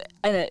 so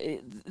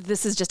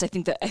this is just, I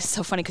think that it's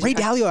so funny. Ray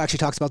Dalio actually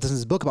talks about this in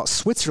his book about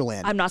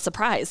Switzerland. I'm not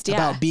surprised,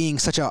 about being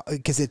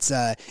because it's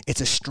a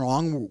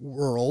strong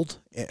world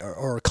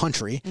or a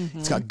country. Mm-hmm.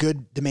 It's got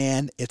good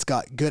demand. It's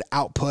got good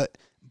output.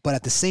 But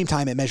at the same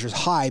time, it measures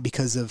high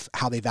because of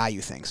how they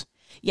value things.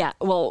 Yeah.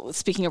 Well,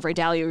 speaking of Ray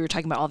Dalio, we were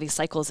talking about all these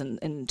cycles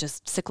and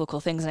just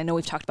cyclical things. And I know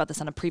we've talked about this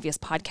on a previous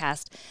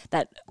podcast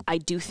that I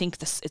do think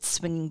it's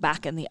swinging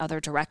back in the other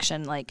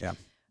direction. Like,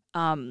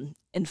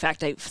 in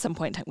fact, at some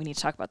point in time, we need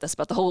to talk about this,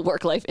 about the whole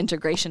work-life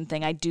integration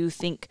thing. I do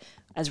think,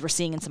 as we're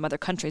seeing in some other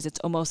countries, it's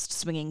almost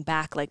swinging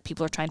back. Like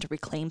people are trying to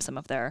reclaim some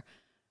of their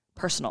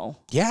personal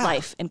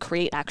life and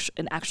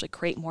actually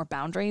create more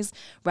boundaries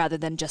rather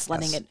than just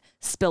letting it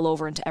spill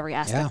over into every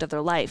aspect of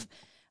their life.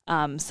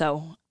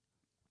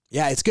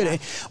 Yeah, it's good. Yeah.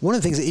 One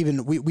of the things that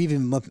even we've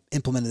even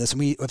implemented this, and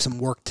we have some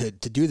work to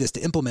do this, to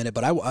implement it,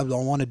 but I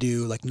want to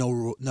do like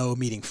no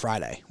meeting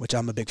Friday, which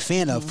I'm a big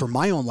fan of for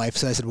my own life.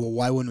 So I said, well,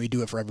 why wouldn't we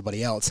do it for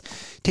everybody else?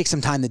 Take some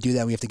time to do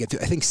that. We have to get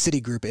through. I think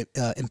Citigroup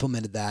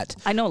implemented that.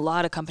 I know a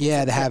lot of companies.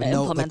 Yeah, they have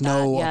no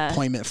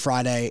appointment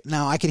Friday.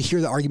 Now I could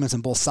hear the arguments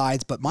on both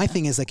sides, but my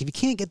thing is like if you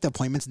can't get the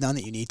appointments done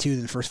that you need to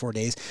in the first 4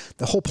 days,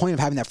 the whole point of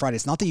having that Friday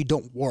is not that you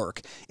don't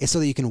work. It's so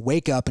that you can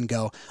wake up and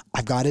go,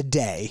 I've got a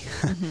day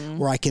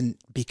where I can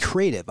be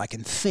creative, I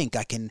can think,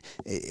 and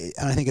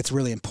I think it's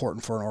really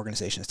important for an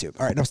organization too.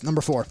 All right,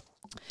 number 4.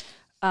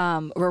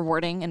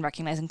 Rewarding and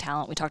recognizing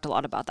talent. We talked a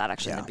lot about that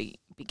actually in the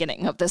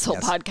beginning of this whole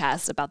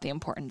podcast about the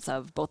importance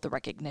of both the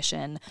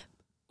recognition,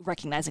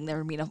 recognizing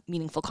their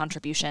meaningful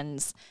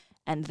contributions,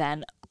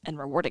 and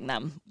rewarding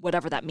them,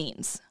 whatever that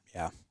means.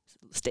 Yeah.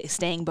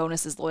 Staying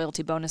bonuses,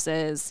 loyalty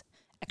bonuses,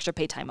 extra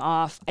pay time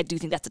off. I do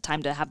think that's a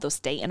time to have those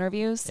stay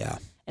interviews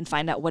and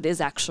find out what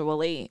is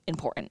actually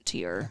important to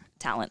your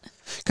talent.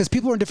 Because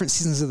people are in different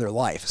seasons of their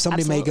life.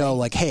 Somebody may go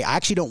like, hey, I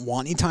actually don't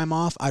want any time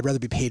off. I'd rather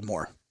be paid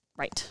more.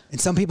 Right. And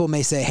some people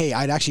may say, hey,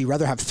 I'd actually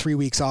rather have 3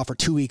 weeks off or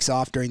 2 weeks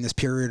off during this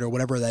period or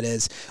whatever that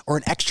is, or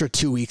an extra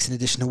 2 weeks in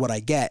addition to what I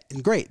get.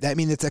 And great.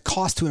 It's a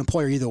cost to an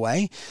employer either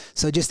way.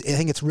 So I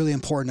think it's really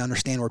important to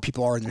understand where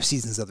people are in their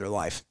seasons of their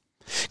life.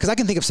 Because I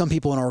can think of some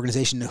people in our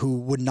organization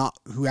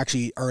who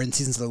actually are in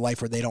seasons of their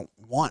life where they don't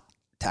want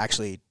to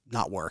actually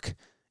not work.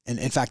 And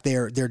in fact,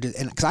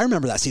 because I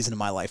remember that season of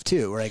my life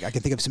too, right? I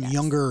can think of some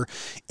younger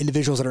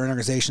individuals that are in an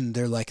organization.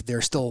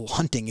 They're still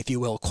hunting, if you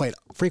will, quite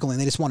frequently,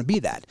 and they just want to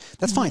be that.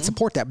 That's fine,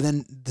 support that. But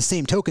then the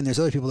same token, there's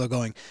other people that are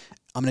going,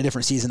 I'm in a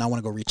different season. I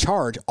want to go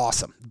recharge.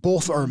 Awesome.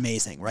 Both are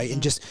amazing, right?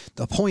 And just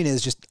the point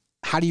is just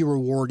how do you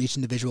reward each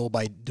individual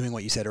by doing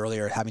what you said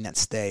earlier, having that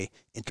stay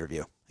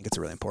interview? I think it's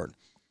really important.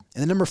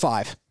 And then number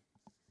 5.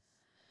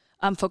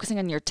 Focusing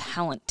on your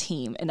talent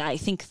team. And I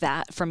think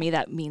that for me,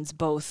 that means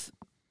both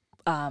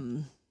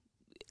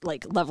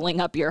like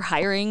leveling up your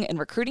hiring and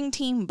recruiting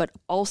team, but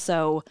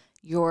also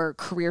your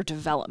career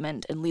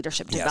development and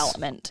leadership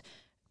development.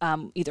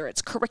 Either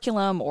it's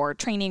curriculum or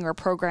training or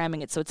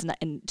programming. So it's not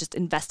just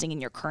investing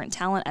in your current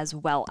talent as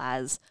well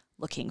as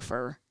looking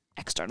for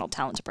external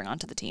talent to bring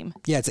onto the team.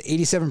 Yeah, it's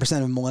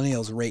 87% of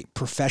millennials rate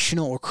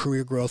professional or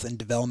career growth and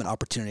development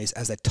opportunities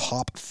as a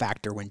top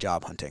factor when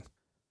job hunting.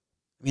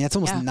 I mean, that's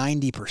almost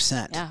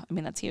 90%. Yeah, I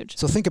mean, that's huge.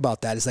 So think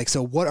about that. It's like,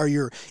 so what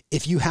are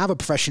if you have a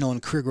professional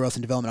and career growth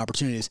and development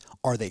opportunities,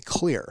 are they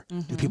clear?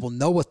 Do people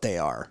know what they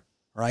are?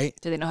 Right?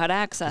 Do they know how to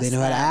access them? They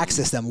know how to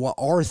access them. What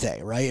are they?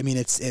 Right? I mean,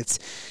 it's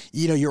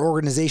your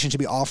organization should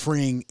be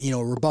offering, a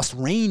robust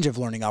range of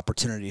learning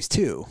opportunities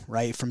too,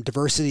 right? From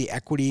diversity,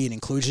 equity, and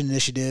inclusion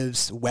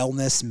initiatives,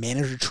 wellness,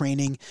 manager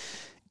training.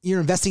 You're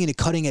investing into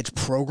cutting edge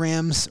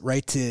programs,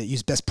 right? To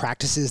use best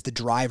practices to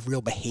drive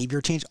real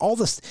behavior change. All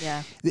this.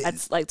 Yeah.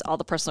 That's like all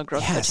the personal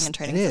growth coaching and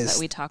training that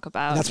we talk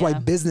about. And that's why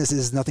business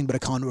is nothing but a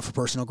conduit for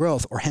personal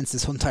growth, or hence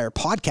this whole entire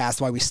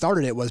podcast. Why we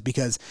started it was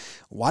because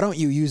why don't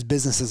you use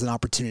business as an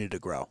opportunity to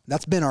grow?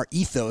 That's been our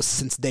ethos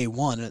since day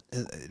one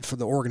for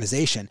the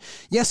organization.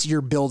 Yes,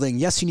 you're building.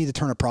 Yes, you need to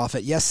turn a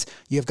profit. Yes,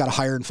 you've got to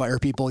hire and fire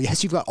people.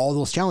 Yes, you've got all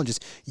those challenges.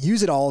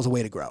 Use it all as a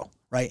way to grow.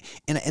 right?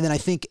 And then I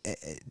think,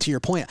 to your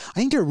point, I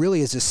think there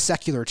really is this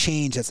secular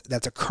change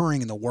that's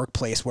occurring in the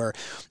workplace where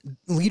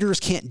leaders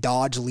can't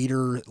dodge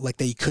leader like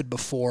they could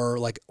before.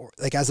 Like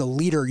as a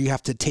leader, you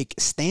have to take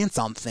stance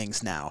on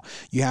things now.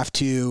 You have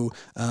to,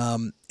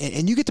 and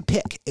you get to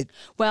pick it.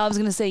 Well, I was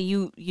going to say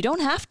you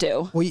don't have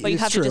to, but you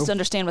have to just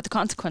understand what the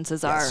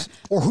consequences are,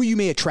 or who you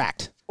may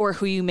attract, or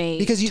who you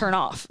may turn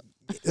off.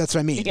 That's what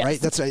I mean, right?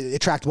 That's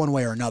attract one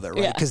way or another,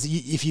 right? Because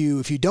if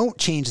you don't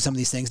change some of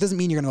these things, it doesn't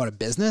mean you're going to go out of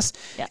business.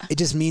 Yeah. It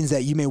just means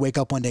that you may wake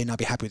up one day and not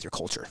be happy with your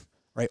culture,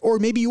 right? Or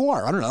maybe you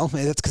are. I don't know.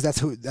 That's because that's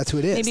who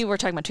it is. Maybe we're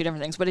talking about two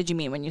different things. What did you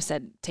mean when you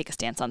said take a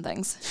stance on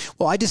things?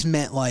 Well, I just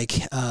meant like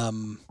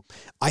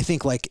I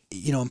think like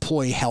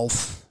employee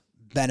health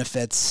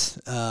benefits,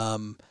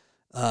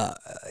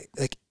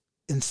 like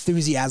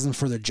enthusiasm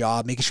for their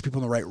job, making sure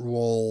people in the right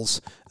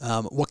roles,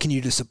 what can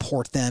you do to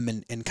support them,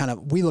 and kind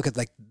of we look at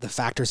like the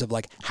factors of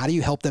like how do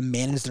you help them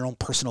manage their own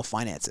personal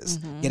finances,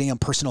 getting them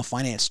personal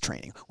finance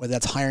training, whether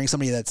that's hiring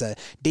somebody that's a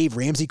Dave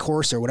Ramsey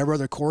course or whatever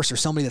other course, or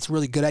somebody that's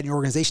really good at your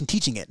organization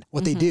teaching it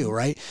what they do,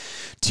 right?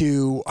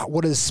 To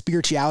what does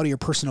spirituality or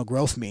personal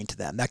growth mean to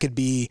them? That could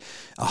be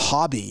a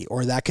hobby,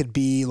 or that could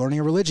be learning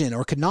a religion,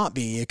 or it could not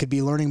be. It could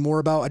be learning more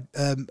about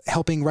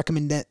helping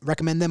recommend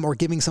them, or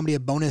giving somebody a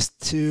bonus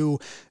to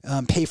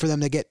pay for them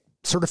to get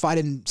certified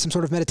in some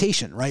sort of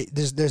meditation, right?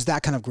 There's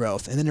that kind of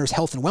growth. And then there's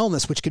health and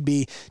wellness, which could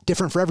be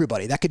different for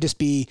everybody. That could just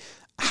be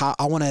how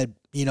I want to,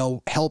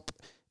 help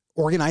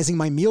organizing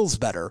my meals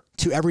better,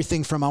 to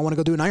everything from I want to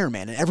go do an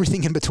Ironman and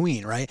everything in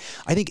between, right?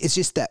 I think it's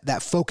just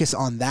that focus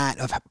on that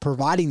of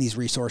providing these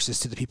resources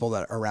to the people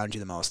that are around you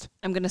the most.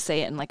 I'm going to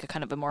say it in like a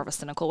kind of a more of a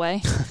cynical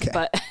way,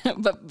 okay.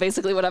 but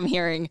basically what I'm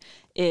hearing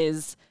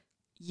is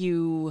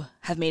you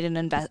have made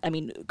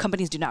an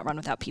companies do not run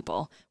without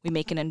people. We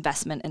make an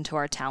investment into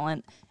our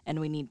talent, and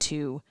we need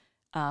to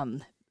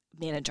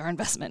manage our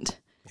investment.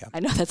 Yeah. I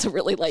know that's a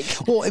really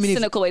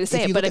cynical way to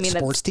say it, but I mean,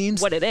 sports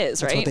teams, what it is,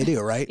 that's right? What they do,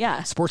 right?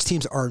 Yeah. Sports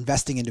teams are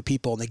investing into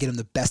people, and they get them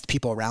the best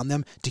people around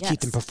them to keep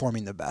them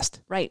performing the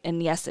best. Right.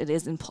 And yes, it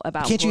is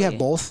about. Can't you have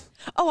both?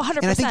 Oh, 100%.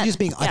 And I think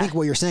I think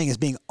what you're saying is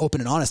being open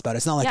and honest about it.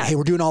 It's not like, hey,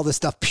 we're doing all this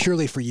stuff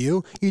purely for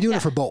you. You're doing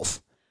it for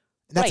both.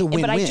 That's a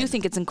win-win. But I do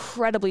think it's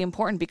incredibly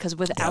important, because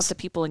without the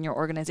people in your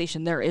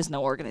organization, there is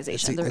no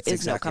organization. There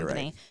is no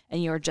company. Right.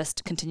 And you're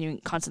just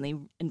constantly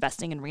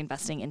investing and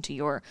reinvesting into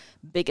your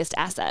biggest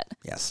asset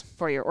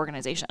for your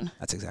organization.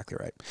 That's exactly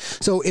right.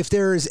 So if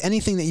there's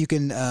anything that you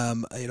can,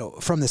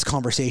 from this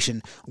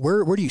conversation,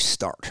 where do you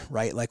start,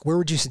 right? Like, where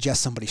would you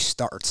suggest somebody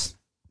starts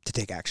to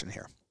take action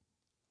here?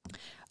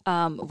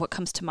 What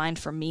comes to mind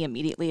for me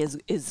immediately is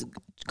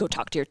go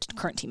talk to your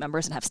current team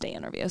members and have stay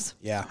interviews.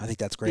 Yeah, I think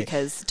that's great.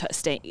 Because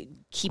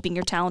keeping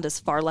your talent is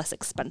far less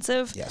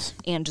expensive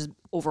and just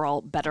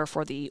overall better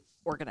for the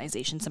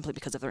organization, simply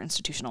because of their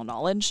institutional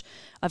knowledge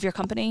of your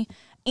company.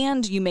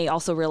 And you may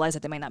also realize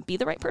that they might not be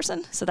the right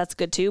person, so that's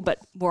good too, but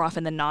more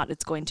often than not,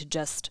 it's going to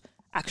just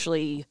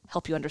actually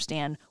help you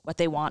understand what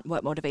they want,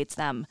 what motivates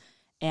them,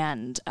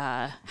 and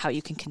how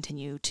you can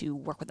continue to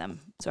work with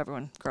them so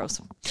everyone grows.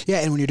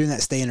 Yeah, and when you're doing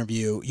that stay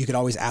interview, you could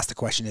always ask the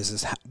question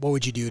is what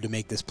would you do to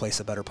make this place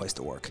a better place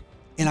to work?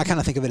 And I kind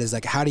of think of it as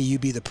like, how do you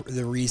be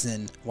the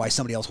reason why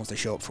somebody else wants to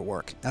show up for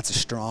work? That's a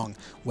strong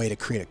way to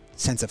create a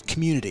sense of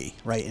community,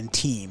 right, and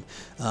team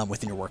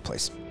within your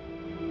workplace.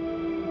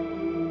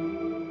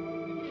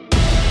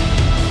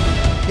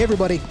 Hey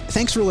everybody,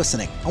 thanks for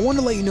listening. I want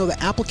to let you know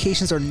that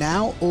applications are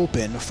now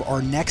open for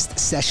our next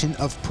session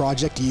of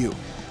Project U.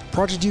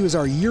 Project U is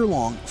our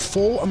year-long,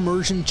 full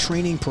immersion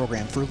training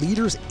program for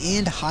leaders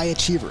and high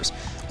achievers.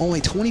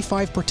 Only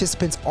 25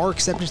 participants are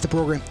accepted to the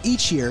program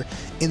each year,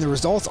 and the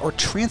results are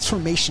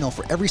transformational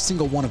for every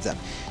single one of them.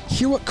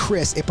 Hear what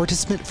Chris, a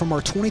participant from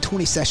our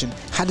 2020 session,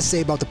 had to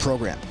say about the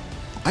program.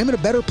 I'm in a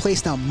better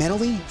place now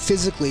mentally,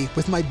 physically,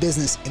 with my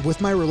business, and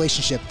with my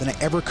relationship than I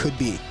ever could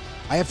be.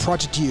 I have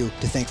Project U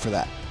to thank for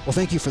that. Well,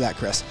 thank you for that,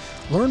 Chris.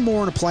 Learn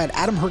more and apply at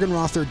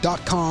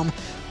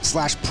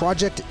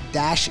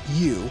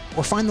adamhergenrother.com/project-u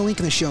or find the link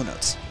in the show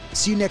notes.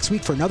 See you next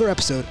week for another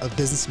episode of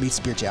Business Meets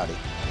Spirituality.